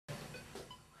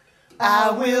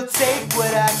I will take what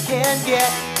I can get.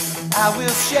 I will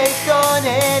shake on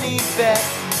any bet,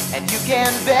 and you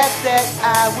can bet that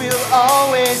I will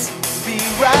always be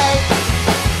right.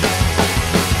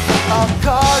 I'll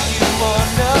call you on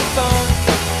the phone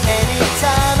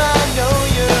anytime I know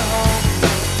you're home,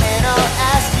 and I'll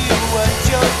ask you what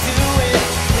you're doing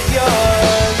with your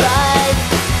life.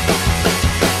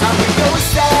 I'm the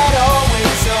ghost that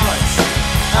always haunts.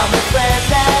 I'm the friend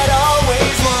that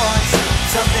always wants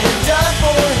something done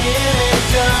for him and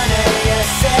done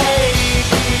ASAP.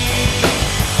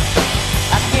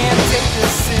 I can't take a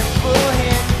simple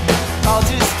hint. I'll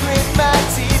just grit my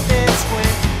teeth and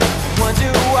squint.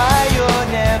 Wonder why you're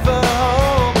never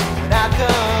home when I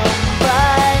come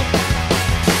by.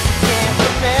 Can't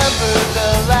remember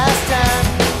the last time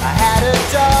I had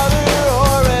 $1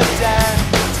 or a dime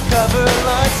to cover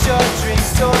lunch or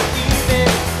drinks or even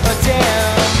a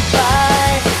damn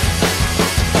pie.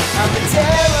 I'm the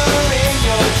terror in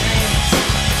your dreams.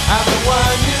 I'm the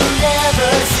one who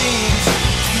never seems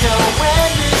to know when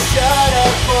to shut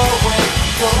up or when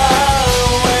to go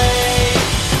away.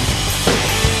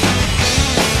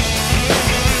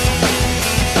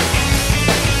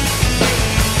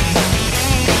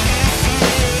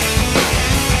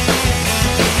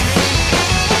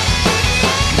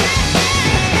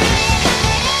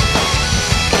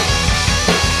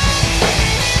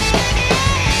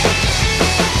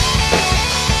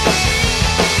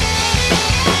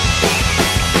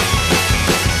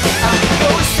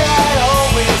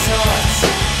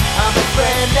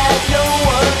 That no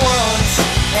one wants,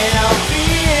 and I'll be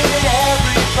in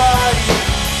every party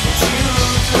that you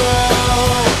throw.